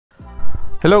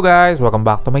Hello guys! Welcome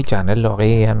back to my channel.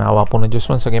 Okay, awa po na Diyos,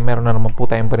 once again meron na naman po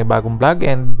tayong panibagong vlog,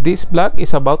 and this vlog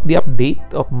is about the update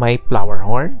of my flower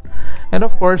horn and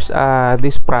of course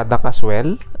this product as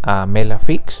well,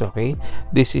 Melafix. Okay,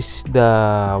 this is the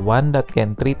one that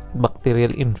can treat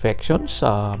bacterial infections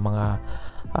sa mga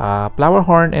flower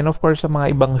horn and of course sa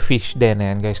mga ibang fish din.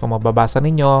 Ayan guys, kung mababasa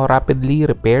ninyo, rapidly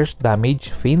repairs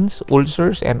damaged fins,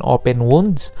 ulcers and open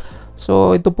wounds.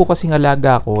 So ito po kasing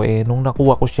alaga ko, nung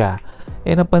nakuha ko siya,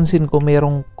 napansin ko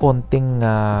merong konting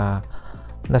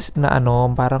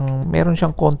parang meron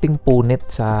siyang konting punit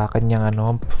sa kanyang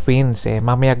fins.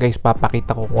 Mamaya guys,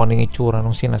 papakita ko kung ano yung itsura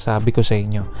nung sinasabi ko sa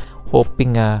inyo,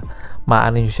 hoping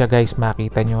maano nyo siya guys,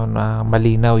 makita nyo na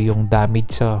malinaw yung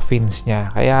damage sa fins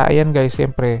niya. Kaya ayan guys,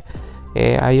 siyempre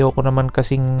ayaw ko naman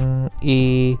kasing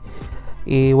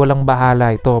walang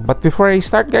bahala ito. But before I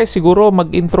start guys, siguro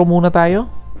mag-intro muna tayo.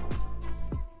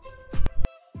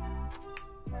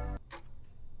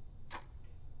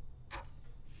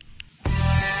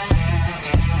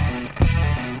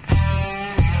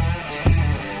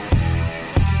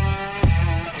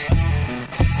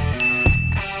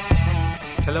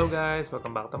 Hello guys!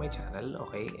 Welcome back to my channel.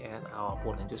 Okay, and awa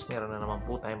po ng Diyos, meron na naman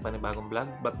po tayong panibagong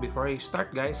vlog. But before I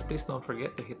start guys, please don't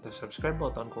forget to hit the subscribe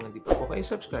button kung hindi pa po kayo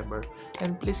subscriber,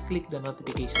 and please click the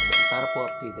notification bell para po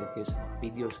updated kayo sa mga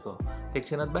videos ko.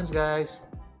 Thanks in advance guys!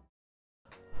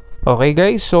 Okay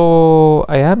guys, so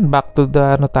ayan, back to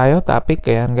the topic.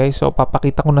 Ayan guys, so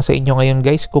papakita ko na sa inyo ngayon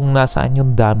guys kung nasaan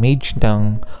yung damage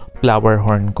ng flower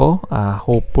horn ko.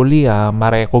 Hopefully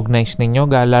ma-recognize ninyo.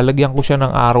 Lalagyan ko siya ng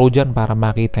arrow dyan para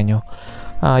makita nyo.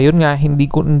 Yun nga, hindi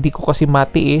ko kasi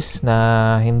matiis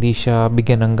na hindi siya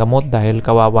bigyan ng gamot dahil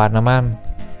kawawa naman.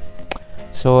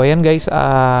 So ayan guys,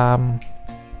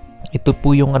 ito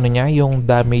po yung niya, yung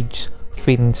damage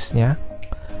fins niya.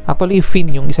 Actually fin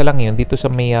yung isa lang yun dito sa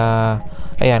may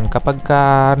ayan, kapag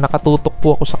nakatutok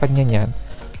po ako sa kanya niyan,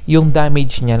 yung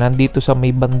damage niya nandito sa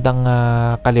may bandang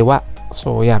kaliwa.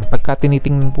 So yan, pagka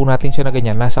tinitingnan po natin siya na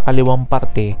ganyan, nasa kaliwang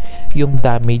parte yung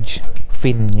damage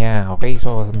fin niya. Okay,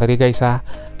 so sandali guys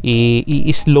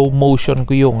i-slow motion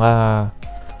ko yung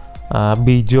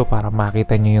video para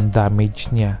makita nyo yung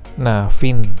damage niya na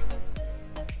fin.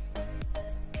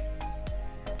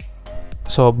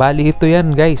 So bali ito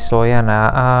yan guys. So yan,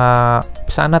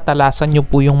 sana talasan nyo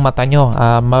po yung mata nyo.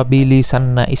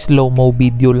 Mabilisan na slow-mo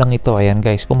video lang ito. Ayan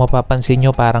guys, kung mapapansin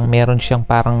nyo, parang meron siyang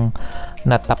parang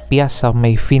natapyas sa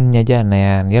may fin niya dyan.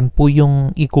 Ayan, yan po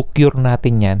yung i-cure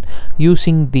natin yan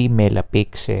using the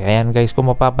Melafix. Ayan guys,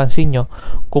 kung mapapansin nyo,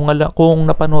 kung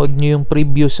napanood nyo yung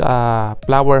previous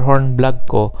flower horn vlog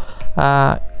ko,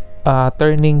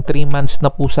 turning 3 months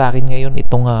na po sa akin ngayon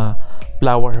itong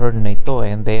flower horn na ito,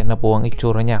 and then na po ang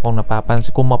itsura niya. Kung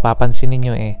mapapansin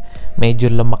niyo, medyo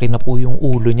lumaki na po yung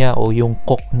ulo niya o yung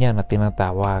cock niya na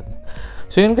tinatawag.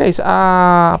 So yun guys,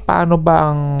 paano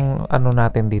ba ang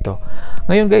natin dito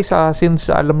ngayon guys? Since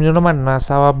alam nyo naman,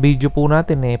 nasa video po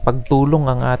natin pagtulong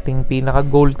ang ating pinaka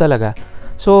goal talaga.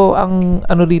 So ang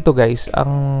dito guys,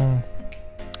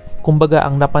 kumbaga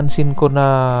ang napansin ko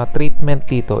na treatment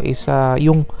dito is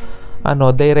yung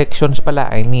directions pala.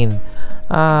 I mean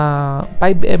 5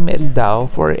 ml daw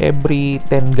for every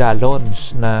 10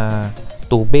 gallons na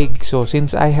tubig. So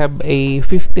since I have a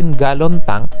 15 gallon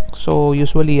tank, so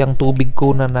usually ang tubig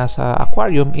ko na nasa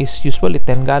aquarium is usually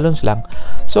 10 gallons lang.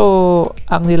 So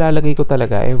ang nilalagay ko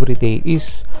talaga every day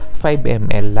is 5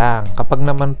 ml lang. Kapag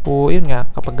naman po, yun nga,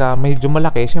 kapag medyo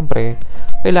malaki, syempre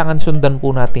kailangan sundan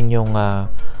po natin yung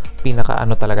pinaka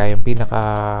talaga, yung pinaka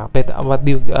what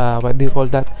do you call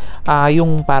that,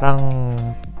 yung parang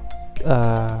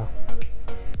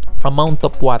amount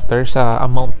of water sa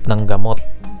amount ng gamot.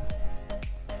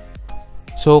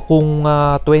 So kung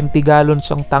 20 gallons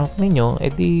ang tank ninyo,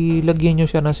 edi lagyan nyo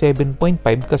siya ng 7.5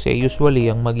 kasi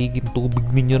usually ang magiging tubig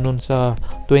ninyo nun sa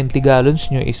 20 gallons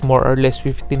nyo is more or less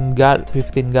 15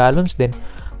 gallons din.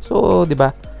 So di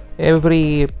ba,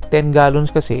 every 10 gallons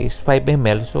kasi is 5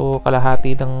 ml. So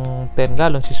kalahati ng 10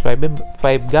 gallons is 5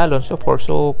 gallons of course.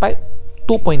 So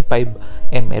 2.5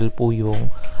 ml po yung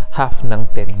half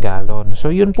ng 10 gallon.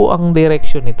 So yun po ang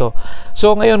direction nito.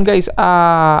 So ngayon guys,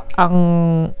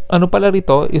 ang pala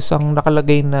rito is ang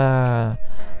nakalagay na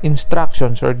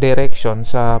instructions or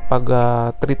directions sa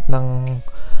pag-treat ng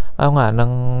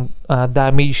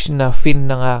damage na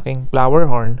fin ng aking flower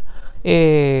horn.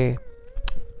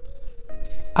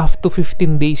 Up to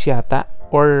 15 days yata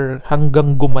or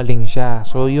hanggang gumaling siya.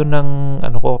 So yun ang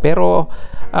ko. Pero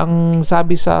ang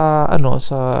sabi sa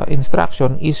sa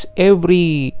instruction is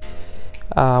every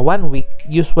 1 week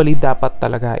usually dapat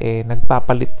talaga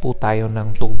nagpapalit po tayo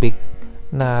ng tubig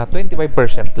na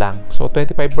 25% lang. So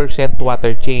 25%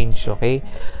 water change, okay?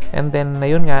 And then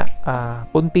ayun nga,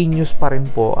 continuous pa rin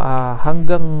po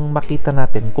hanggang makita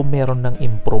natin kung meron ng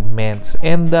improvements.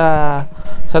 And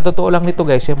sa totoo lang nito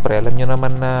guys, syempre alam niyo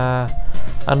naman na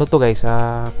ano to guys,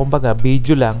 kumbaga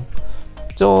video lang.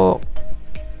 So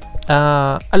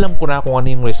alam ko na kung ano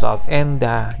yung result. And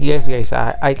yes guys,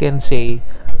 I can say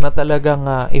na talagang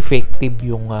effective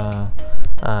yung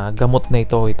gamot na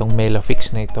ito, itong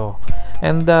Melafix na ito.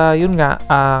 And yun nga,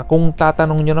 kung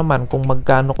tatanong nyo naman kung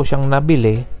magkano ko siyang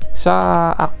nabili,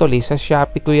 actually sa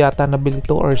Shopee ko yata nabili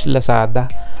ito or Lazada,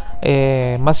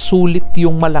 mas sulit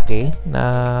yung malaki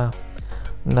na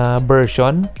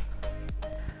version.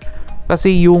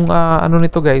 Kasi yung ano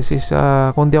nito guys is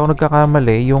kung di ako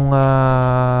nagkakamali, yung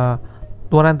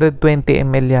 120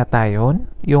 ml yata yun.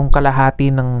 Yung kalahati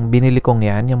ng binili kong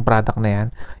yan, yung product na yan,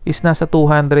 is nasa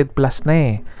 200 plus na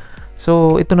eh.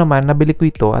 So, ito naman, nabili ko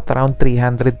ito at around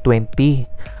 320.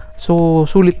 So,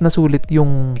 sulit na sulit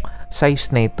yung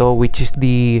size na ito, which is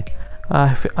the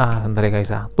sandali guys,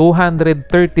 237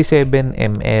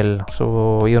 ml.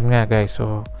 So, yun nga guys.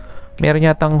 So, meron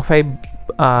yatang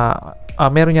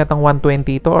meron yatang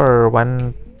 120 ito or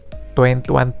 120,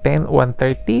 110,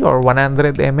 130 or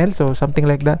 100 ml. So, something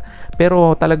like that.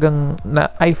 Pero talagang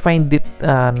I find it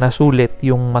na sulit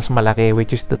yung mas malaki,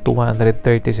 which is the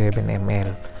 237 ml.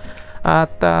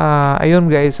 At ayun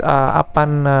guys,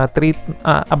 upon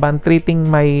treating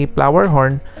my flower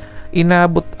horn,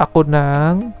 inabot ako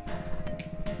ng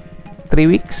 3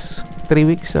 weeks,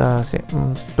 20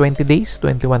 days,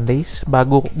 21 days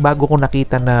bago ko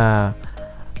nakita na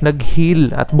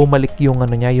nag-heal at bumalik yung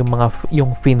ano niya,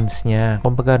 yung fins niya.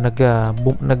 Kumbaga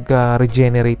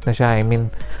nag-regenerate na siya. I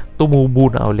mean, tumubo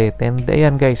na ulit. And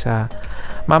ayan guys,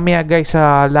 mamaya guys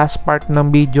sa last part ng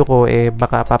video ko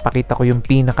baka papakita ko yung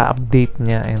pinaka-update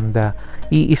niya, and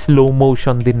i-slow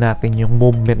motion din natin yung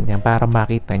movement niya para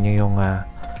makita niyo yung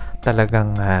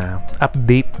talagang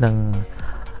update ng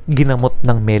ginamot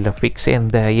ng Melafix. And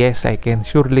yes, I can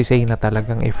surely say na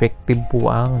talagang effective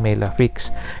po ang Melafix.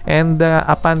 And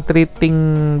upon treating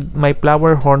my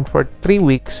flower horn for 3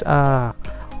 weeks,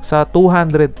 sa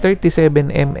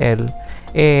 237 ml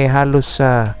halos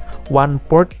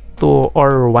 1/4 to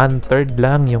or 1/3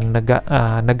 lang yung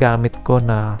nagamit ko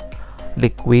na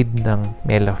liquid ng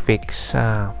Melafix.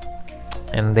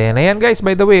 And then ayan guys,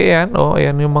 by the way,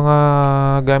 ayan yung mga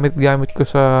gamit ko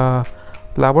sa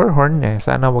flower horn.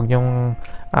 Sana wag nyong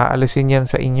alisin yan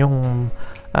sa inyong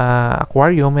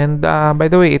aquarium. And by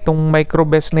the way, itong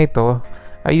microbes na ito,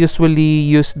 I usually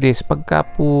use this pagka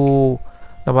po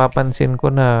napapansin ko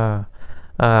na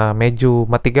medyo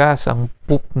matigas ang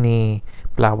poop ni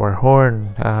flower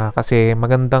horn, kasi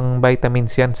magandang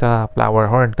vitamins yan sa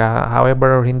flower horn.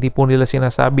 However, hindi po nila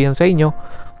sinasabi yan sa inyo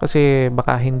kasi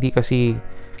baka hindi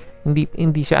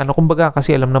siya kumbaga,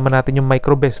 kasi alam naman natin yung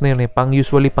microbes na yun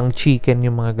usually pang chicken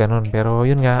yung mga ganon. Pero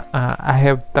yun nga,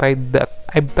 I've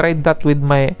tried that with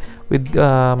my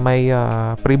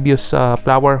previous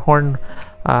flower horn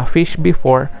fish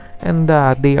before, and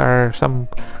they are some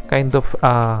kind of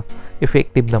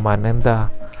effective naman. And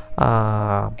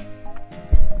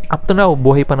up to now,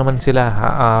 buhay pa naman sila.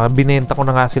 Binenta ko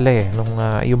na nga sila nung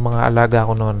yung mga alaga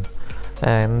ko noon.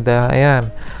 And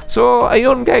ayan. So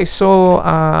ayun guys. So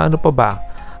ano pa ba?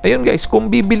 Ayun guys,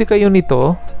 kung bibili kayo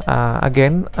nito,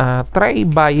 again, try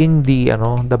buying the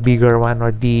bigger one, or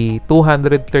the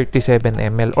 237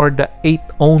 ml or the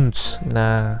 8 ounce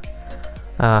na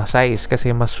size, kasi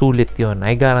mas sulit 'yun.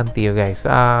 I guarantee you guys.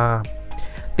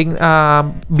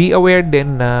 Be aware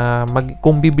din na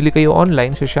kung bibili kayo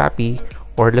online sa Shopee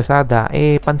or Lazada,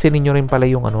 pansinin nyo rin pala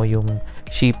yung yung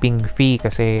shipping fee,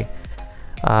 kasi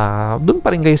doon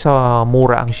pa rin kayo sa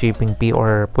mura ang shipping fee,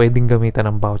 or pwedeng gamitan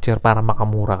ng voucher para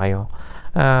makamura kayo.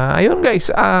 Ayun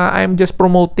guys, I'm just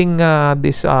promoting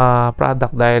this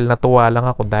product dahil natuwa lang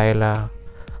ako, dahil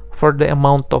for the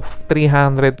amount of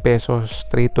 300 pesos,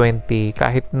 320,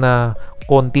 kahit na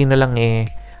konti na lang,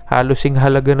 halosing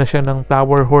halaga na siya ng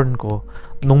flower horn ko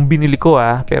nung binili ko.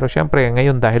 Pero syempre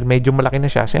ngayon, dahil medyo malaki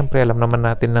na siya, syempre alam naman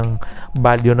natin ng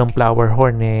value ng flower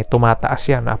horn, tumataas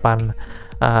yan upon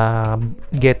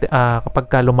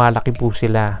kapag lumalaki po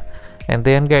sila. And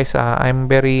then guys,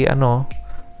 I'm very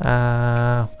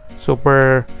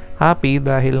super happy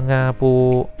dahil nga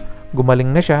po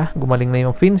gumaling na siya, gumaling na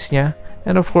yung fins niya.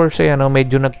 And of course, ayan,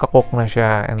 medyo nagkakok na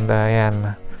siya. And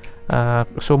ayan,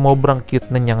 sobrang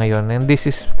cute na niya ngayon. And this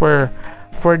is for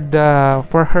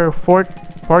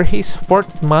his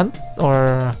 4th month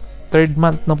or 3rd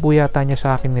month na po yata niya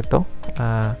sa akin nito.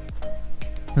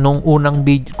 nung unang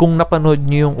video, kung napanood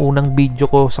nyo yung unang video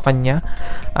ko sa kanya,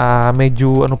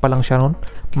 medyo ano pa lang siya nun,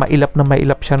 mailap na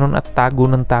mailap siya nun at tago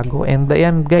ng tago. And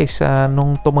ayan guys,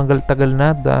 nung tumagal-tagal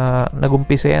na,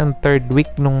 nagumpisa yan third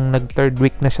week, nung nag third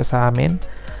week na siya sa amin,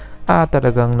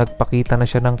 talagang nagpakita na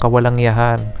siya ng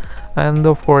kawalangyahan. And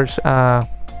of course,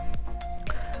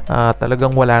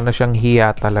 talagang wala na siyang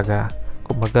hiya talaga.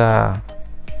 Kumbaga,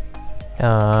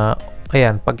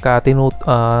 ayan, pagka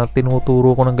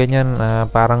tinuturo ko ng ganyan,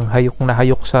 parang hayok na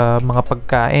hayok sa mga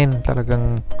pagkain.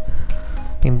 Talagang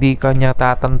hindi ka niya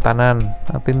tatantanan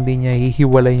at hindi niya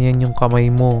hihiwalay niyan yung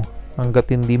kamay mo hanggat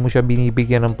hindi mo siya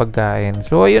binibigyan ng pagkain.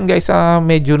 So ayun guys,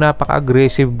 medyo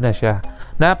napaka-aggressive na siya.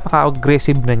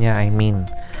 Napaka-aggressive na niya, I mean.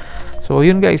 So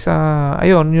yun guys,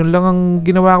 ayun, yun lang ang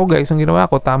ginawa ko guys. Ang ginawa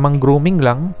ko, tamang grooming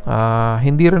lang.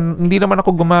 Hindi naman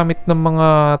ako gumamit ng mga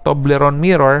Toblerone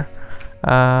mirror.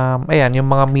 Ayan, yung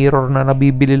mga mirror na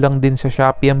nabibili lang din sa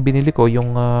Shopee ang binili ko,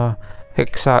 yung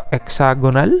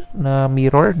hexagonal na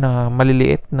mirror na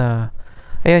maliliit na,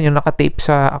 ayan, yung nakatape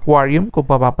sa aquarium kung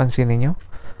papapansin niyo.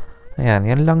 Ayan,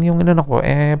 yan lang yung inano ko.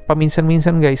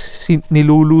 Paminsan-minsan guys,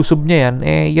 nilulusob niya yan.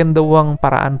 Yan daw ang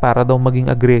paraan para daw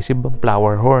maging aggressive ang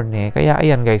flower horn. Kaya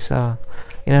ayan guys,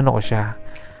 inano ko siya.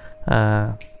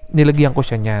 Nilagyan ko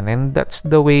siya niyan. And that's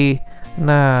the way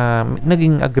na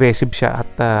naging aggressive siya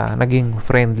at naging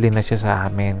friendly na siya sa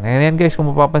amin. Ayan guys, kung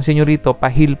mapapansin nyo rito,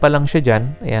 pahil pa lang siya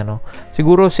dyan. Ayan,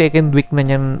 siguro second week na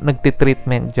niyan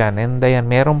nagtitreatment dyan. And ayan,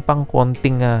 meron pang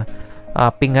konting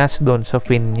pingas doon sa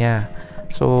fin niya.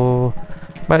 So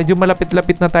medyo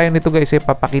malapit-lapit na tayo nito guys.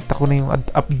 Papakita ko na yung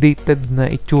updated na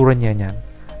itsura niya niyan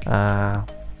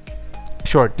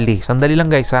shortly. Sandali lang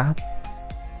guys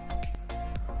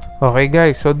Okay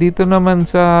guys, so dito naman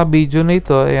sa video na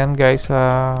ito, ayan guys,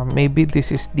 maybe this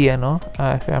is the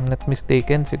if I'm not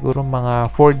mistaken, siguro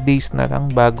mga 4 days na lang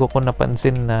bago ko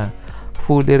napansin na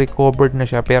fully recovered na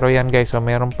siya. Pero ayan guys,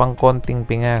 meron pang konting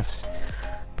pingas.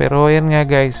 Pero ayan nga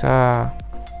guys,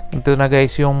 ito na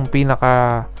guys yung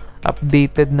pinaka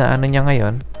updated na niya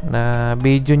ngayon, na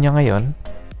video niya ngayon.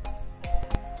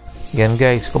 Yan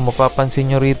guys, kung mapapansin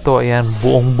nyo rito, ayan,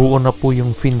 buong buo na po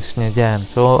yung fins niya dyan.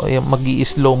 So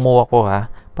mag-i-slow mo ako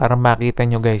para makita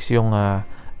nyo guys yung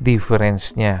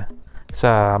difference niya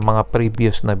sa mga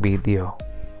previous na video.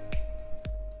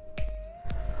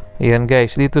 Ayan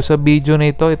guys, dito sa video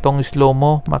na ito, itong slow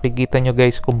mo, makikita nyo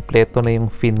guys, kompleto na yung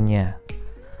fin niya.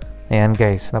 Ayan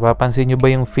guys, napapansin nyo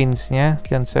ba yung fins niya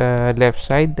dyan sa left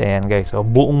side? Ayan guys,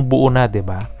 buong buo na,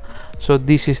 diba? So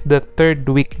this is the third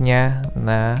week niya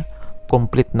na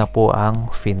complete na po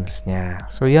ang fins niya.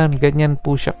 So yan, ganyan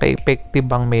po siya ka-effective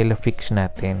ang Melafix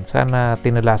natin. Sana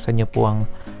tinalasan nyo po ang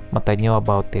mata nyo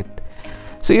about it.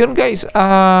 So yun guys,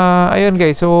 ayun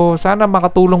guys, so sana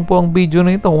makatulong po ang video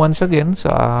na ito once again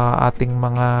sa ating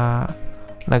mga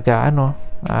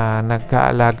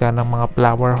nag-aalaga ng mga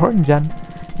flower horn dyan.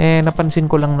 Napansin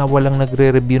ko lang na walang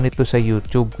nagre-review nito sa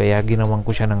YouTube, kaya ginawan ko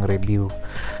siya ng review.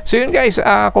 So yun guys,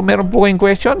 kung meron po kayong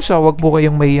questions, wag po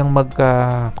kayong mahiyang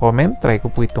mag-comment. Try ko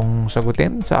po itong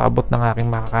sagutin sa abot ng aking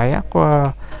makakaya.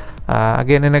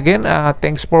 Again and again,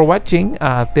 thanks for watching.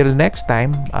 Till next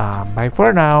time, bye for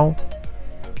now.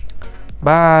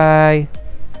 Bye!